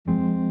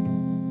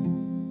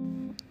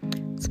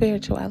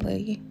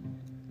spirituality,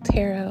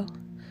 tarot,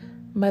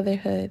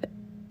 motherhood,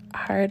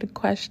 hard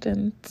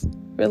questions,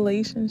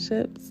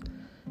 relationships,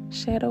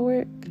 shadow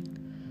work.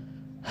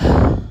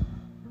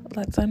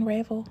 Let's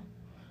unravel.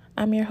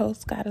 I'm your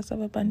host, Goddess of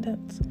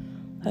Abundance.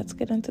 Let's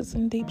get into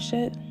some deep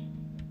shit.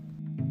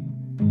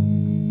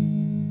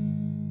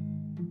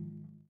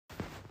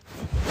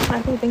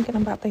 I've been thinking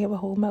about to have a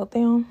whole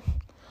meltdown.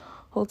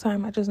 Whole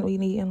time I just be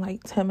needing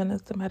like 10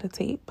 minutes to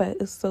meditate, but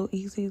it's so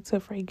easy to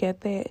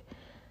forget that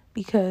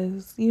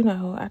because,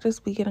 I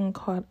just be getting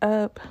caught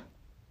up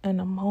in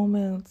the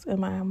moments and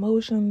my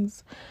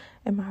emotions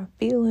and my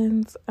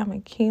feelings. I'm a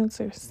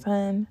Cancer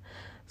sun,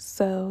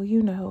 so,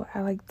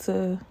 I like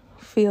to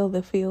feel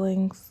the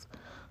feelings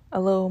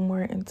a little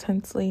more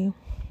intensely.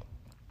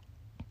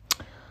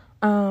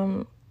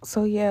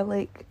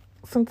 Like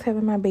since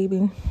having my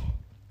baby,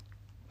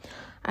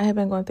 I have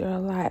been going through a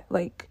lot.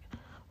 Like,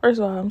 first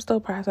of all, I'm still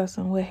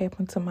processing what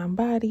happened to my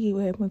body,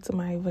 what happened to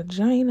my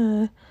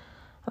vagina.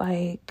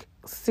 Like,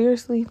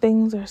 seriously,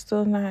 things are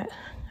still not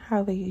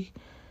how they,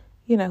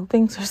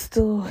 things are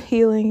still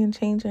healing and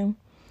changing.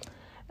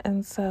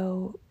 And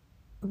so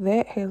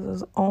that has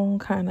its own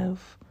kind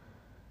of,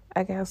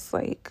 I guess,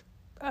 like,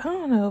 I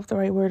don't know if the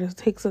right word is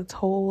takes a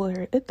toll,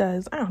 or it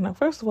does. I don't know.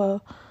 First of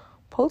all,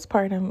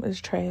 postpartum is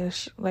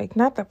trash. Like,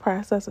 not the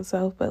process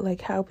itself, but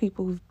like how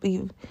people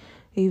be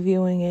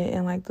viewing it,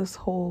 and like this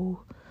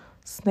whole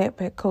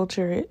snapback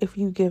culture. If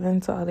you give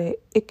into all that,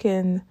 it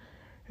can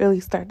really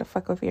start to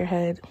fuck with your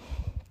head,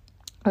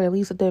 or at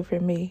least it did for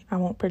me. I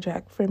won't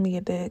project. For me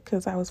it did,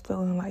 because I was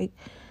feeling like,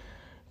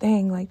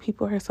 dang, like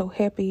people are so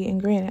happy.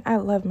 And granted, I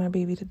love my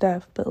baby to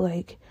death, but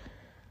like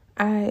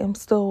I am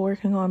still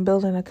working on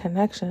building a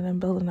connection and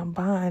building a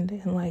bond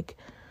and like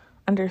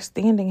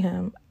understanding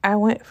him. I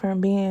went from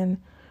being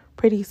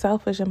pretty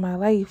selfish in my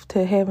life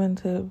to having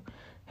to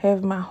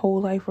have my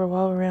whole life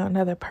revolve around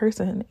another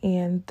person,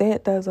 and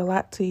that does a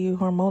lot to you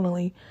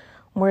hormonally,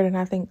 more than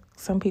I think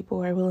some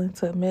people are willing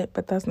to admit,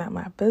 but that's not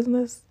my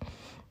business.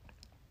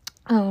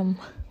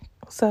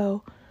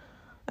 So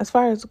as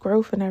far as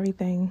growth and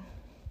everything,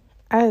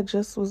 I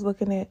just was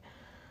looking at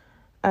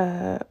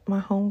my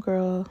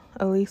homegirl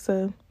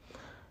Elisa.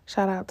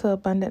 Shout out to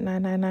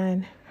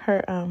Abundant999.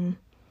 Her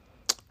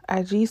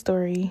IG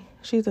story.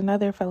 She's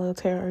another fellow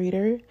tarot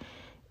reader,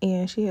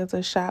 and she has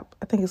a shop.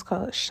 I think it's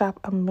called Shop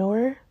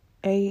Amour,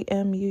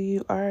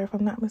 Amuur, if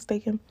I'm not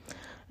mistaken.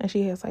 And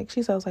she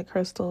sells like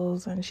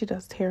crystals, and she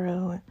does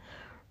tarot, and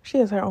she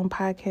has her own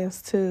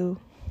podcast too.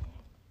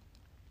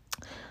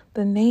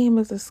 The name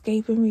is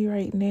escaping me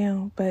right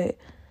now, but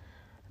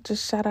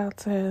just shout out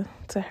to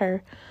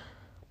her.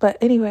 But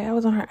anyway, I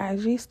was on her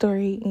IG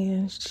story,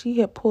 and she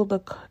had pulled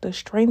the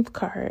Strength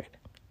card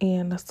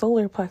and the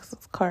Solar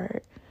Plexus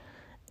card.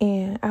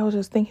 And I was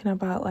just thinking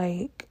about,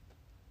 like,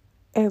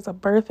 as a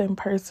birthing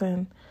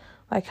person,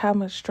 like how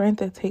much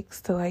strength it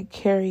takes to like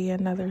carry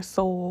another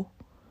soul,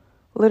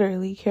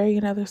 literally carry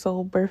another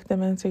soul, birth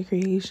them into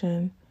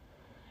creation,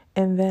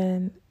 and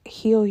then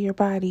heal your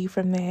body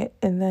from that,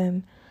 and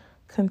then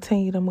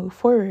continue to move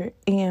forward.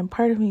 And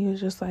part of me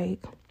was just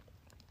like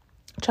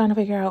trying to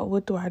figure out,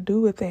 what do I do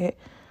with that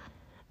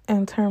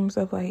in terms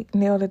of like,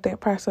 now that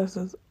process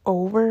is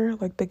over,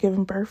 like the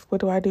giving birth,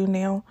 what do I do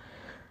now?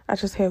 I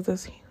just have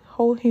this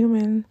whole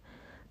human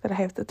that I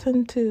have to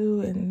tend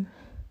to,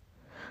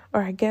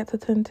 or I get to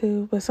tend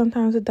to, but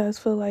sometimes it does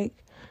feel like,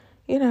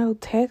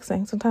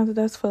 taxing. Sometimes it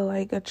does feel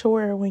like a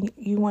chore when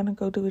you want to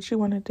go do what you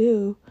want to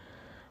do,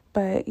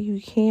 but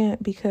you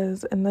can't,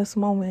 because in this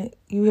moment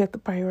you have to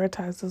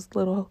prioritize this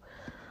little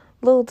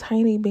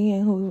tiny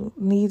being who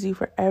needs you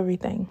for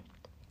everything,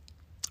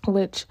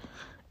 which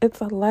it's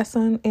a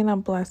lesson and a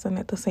blessing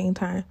at the same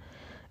time.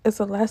 It's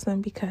a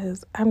lesson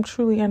because I'm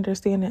truly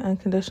understanding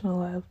unconditional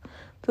love.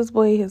 This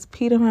boy has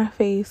peed in my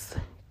face,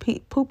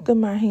 pooped in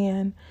my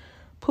hand,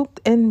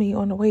 pooped in me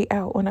on the way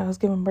out when I was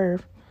giving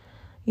birth,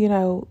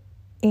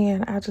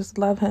 and I just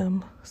love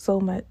him so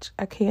much.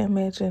 I can't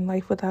imagine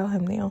life without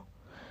him now.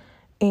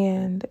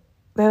 And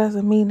that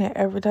doesn't mean that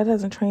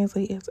doesn't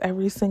translate as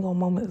every single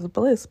moment is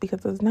bliss,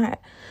 because it's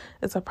not.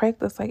 It's a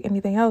practice like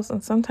anything else.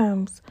 And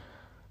sometimes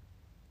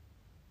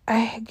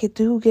I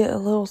do get a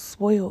little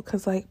spoiled,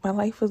 because like my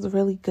life was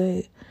really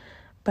good,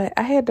 but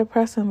I had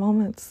depressing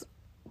moments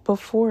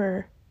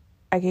before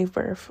I gave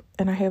birth,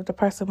 and I have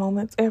depressing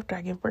moments after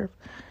I give birth.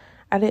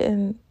 I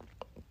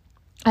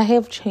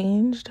have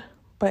changed,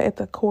 but at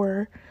the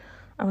core,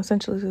 I'm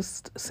essentially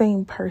just the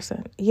same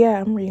person. Yeah,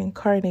 I'm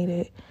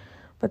reincarnated,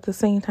 but at the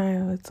same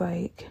time, it's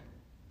like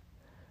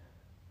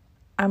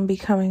I'm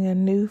becoming a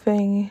new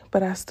thing,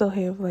 but I still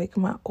have like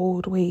my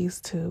old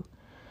ways too,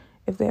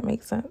 if that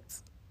makes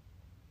sense.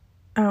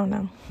 I don't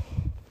know.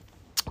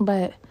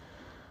 But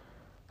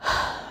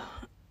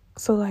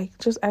so like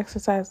just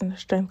exercising the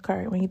Strength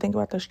card. When you think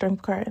about the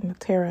Strength card in the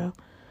tarot,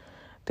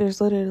 there's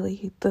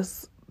literally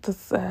this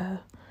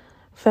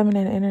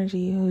feminine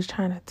energy who's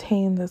trying to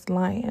tame this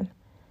lion,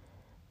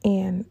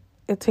 and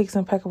it takes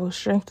impeccable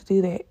strength to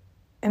do that.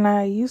 And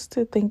I used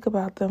to think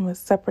about them as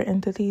separate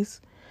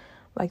entities,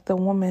 like the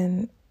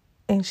woman,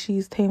 and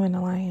she's taming the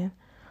lion.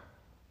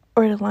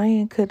 Or the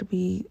lion could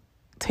be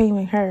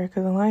taming her,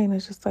 because the lion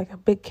is just like a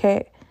big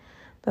cat.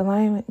 The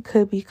lion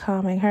could be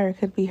calming her. It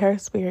could be her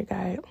spirit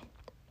guide.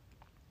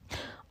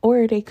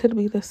 Or they could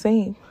be the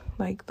same.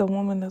 Like the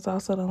woman is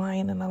also the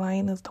lion and the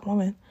lion is the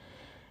woman.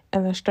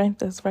 And the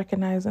strength is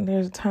recognizing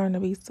there's a time to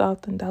be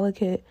soft and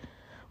delicate,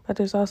 but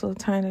there's also a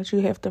time that you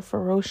have to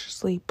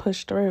ferociously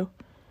push through.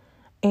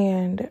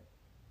 And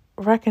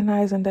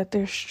recognizing that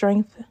there's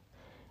strength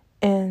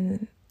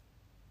in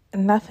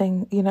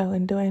nothing,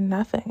 in doing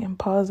nothing and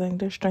pausing.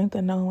 There's strength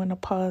in knowing when to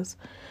pause.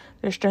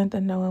 There's strength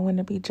in knowing when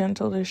to be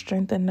gentle. There's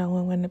strength in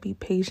knowing when to be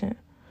patient.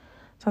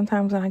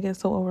 Sometimes when I get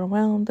so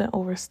overwhelmed and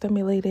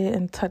overstimulated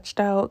and touched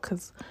out,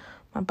 because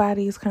my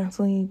body is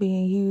constantly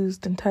being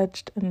used and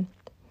touched, and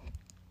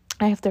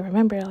I have to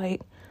remember,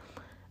 like,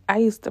 I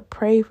used to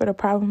pray for the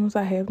problems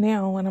I have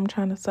now when I'm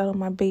trying to settle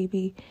my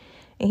baby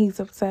and he's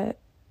upset.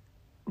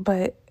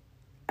 But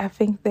I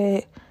think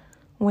that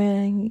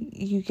when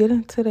you get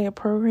into that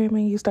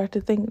programming, you start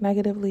to think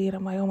negatively, and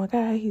I'm like, oh my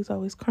God, he's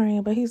always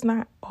crying. But he's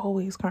not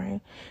always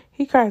crying.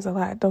 He cries a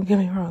lot, don't get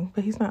me wrong,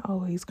 but he's not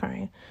always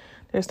crying.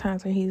 There's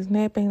times when he's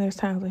napping, there's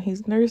times when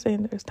he's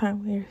nursing, there's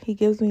times where he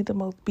gives me the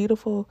most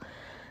beautiful,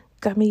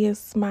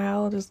 gummiest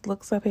smile, just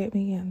looks up at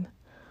me, and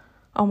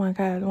oh my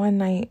God, one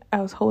night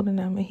I was holding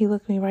him and he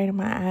looked me right in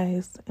my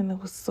eyes, and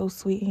it was so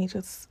sweet, and he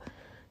just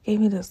gave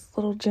me this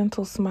little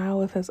gentle smile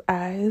with his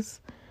eyes.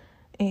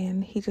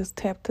 And he just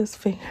tapped his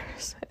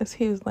fingers as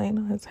he was laying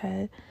on his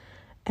head.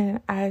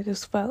 And I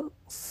just felt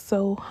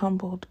so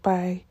humbled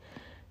by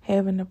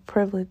having the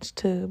privilege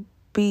to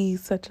be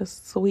such a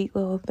sweet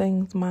little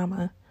thing's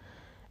mama.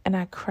 And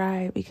I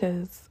cried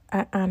because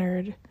I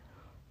honored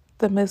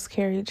the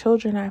miscarried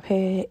children I've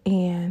had.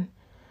 And,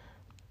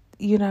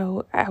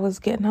 I was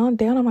getting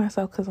down on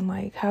myself because I'm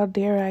like, how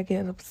dare I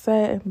get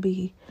upset and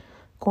be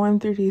going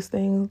through these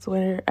things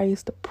where I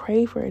used to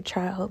pray for a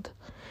child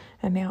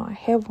and now I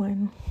have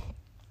one.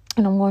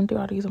 And I'm going through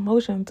all these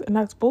emotions, and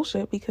that's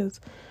bullshit, because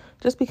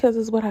just because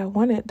it's what I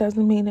wanted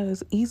doesn't mean it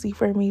was easy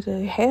for me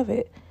to have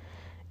it,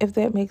 if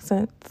that makes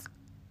sense.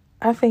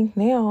 I think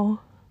now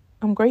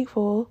I'm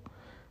grateful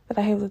that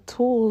I have the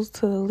tools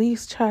to at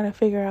least try to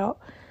figure out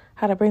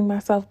how to bring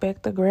myself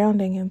back to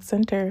grounding and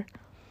center.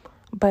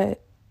 But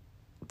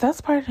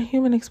that's part of the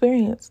human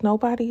experience.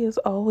 Nobody is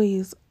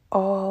always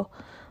all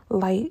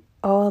light,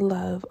 all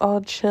love,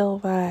 all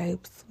chill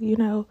vibes.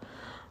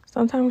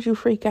 Sometimes you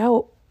freak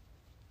out.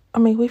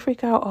 We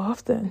freak out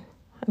often,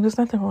 and there's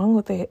nothing wrong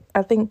with it.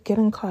 I think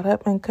getting caught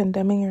up and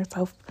condemning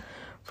yourself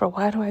for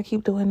why do I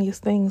keep doing these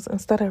things,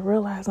 instead of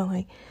realizing,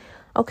 like,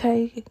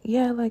 okay,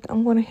 yeah, like,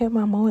 I'm going to have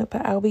my moment,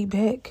 but I'll be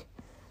back.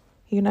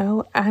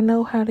 I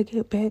know how to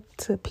get back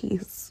to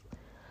peace.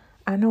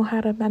 I know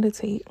how to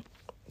meditate.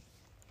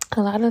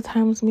 A lot of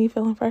times me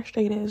feeling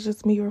frustrated is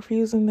just me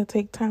refusing to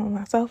take time with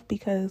myself,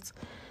 because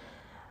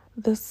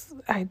this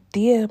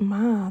idea of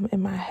mom in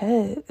my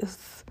head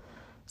is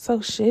so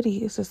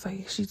shitty. It's just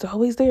like, she's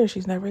always there.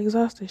 She's never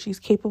exhausted. She's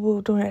capable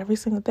of doing every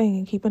single thing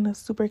and keeping a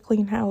super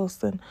clean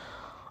house and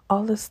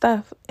all this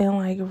stuff. And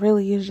like,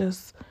 really is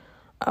just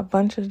a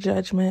bunch of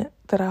judgment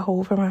that I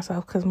hold for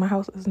myself, because my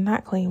house is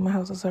not clean. My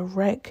house is a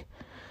wreck.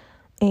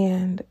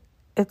 And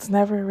it's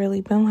never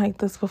really been like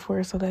this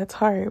before. So that's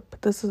hard.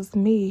 But this is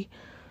me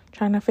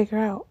trying to figure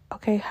out,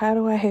 okay, how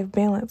do I have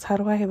balance? How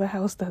do I have a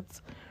house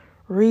that's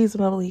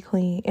reasonably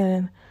clean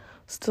and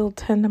still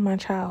tend to my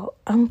child?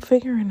 I'm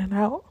figuring it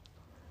out.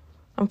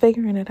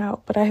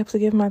 But I have to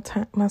give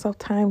myself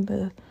time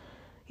to,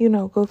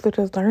 go through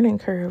this learning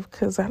curve,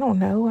 because I don't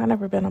know. I've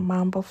never been a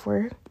mom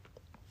before,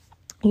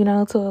 to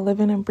a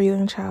living and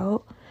breathing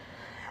child.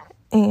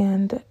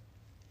 And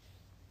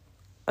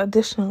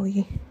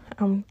additionally,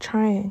 I'm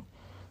trying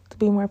to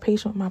be more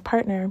patient with my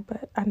partner,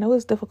 but I know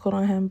it's difficult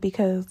on him,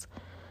 because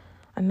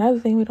another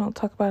thing we don't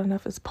talk about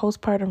enough is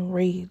postpartum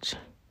rage.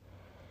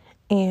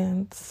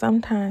 And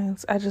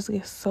sometimes I just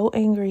get so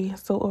angry,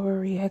 so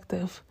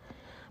overreactive,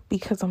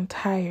 because I'm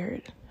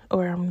tired,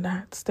 or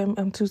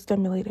I'm too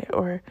stimulated,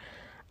 or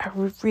I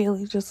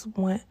really just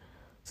want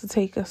to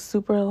take a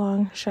super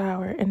long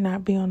shower and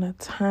not be on a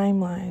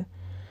timeline.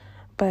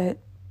 But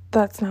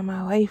that's not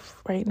my life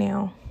right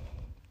now.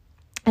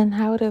 And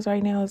how it is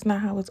right now is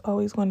not how it's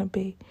always going to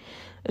be.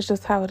 It's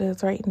just how it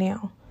is right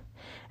now.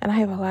 And I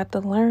have a lot to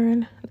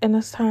learn in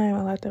this time,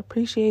 a lot to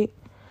appreciate.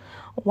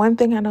 One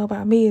thing I know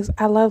about me is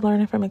I love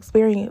learning from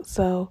experience.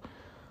 So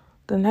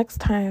the next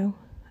time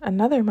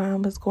another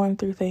mom is going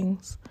through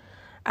things,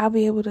 I'll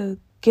be able to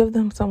give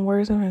them some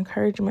words of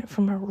encouragement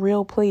from a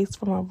real place,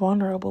 from a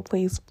vulnerable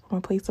place, from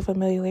a place of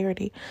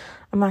familiarity.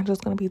 I'm not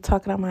just going to be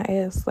talking out my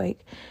ass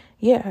like,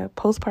 yeah,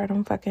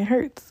 postpartum fucking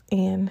hurts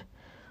and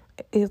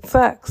it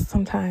sucks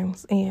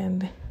sometimes,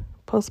 and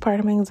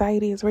postpartum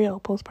anxiety is real.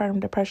 Postpartum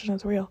depression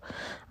is real.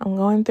 I'm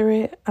going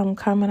through it. I'm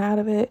coming out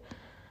of it,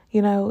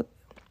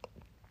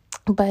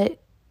 but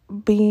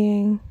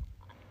being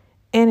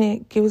in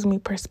it gives me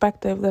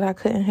perspective that I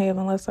couldn't have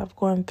unless I've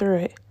gone through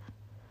it.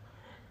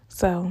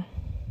 So,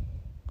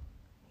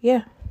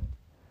 yeah,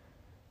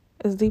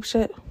 it's deep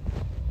shit.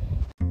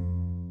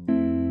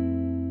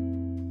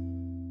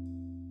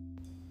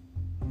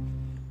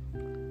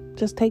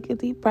 Just take a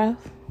deep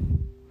breath.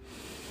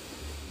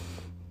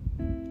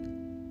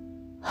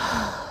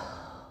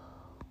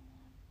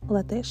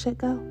 Let that shit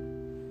go.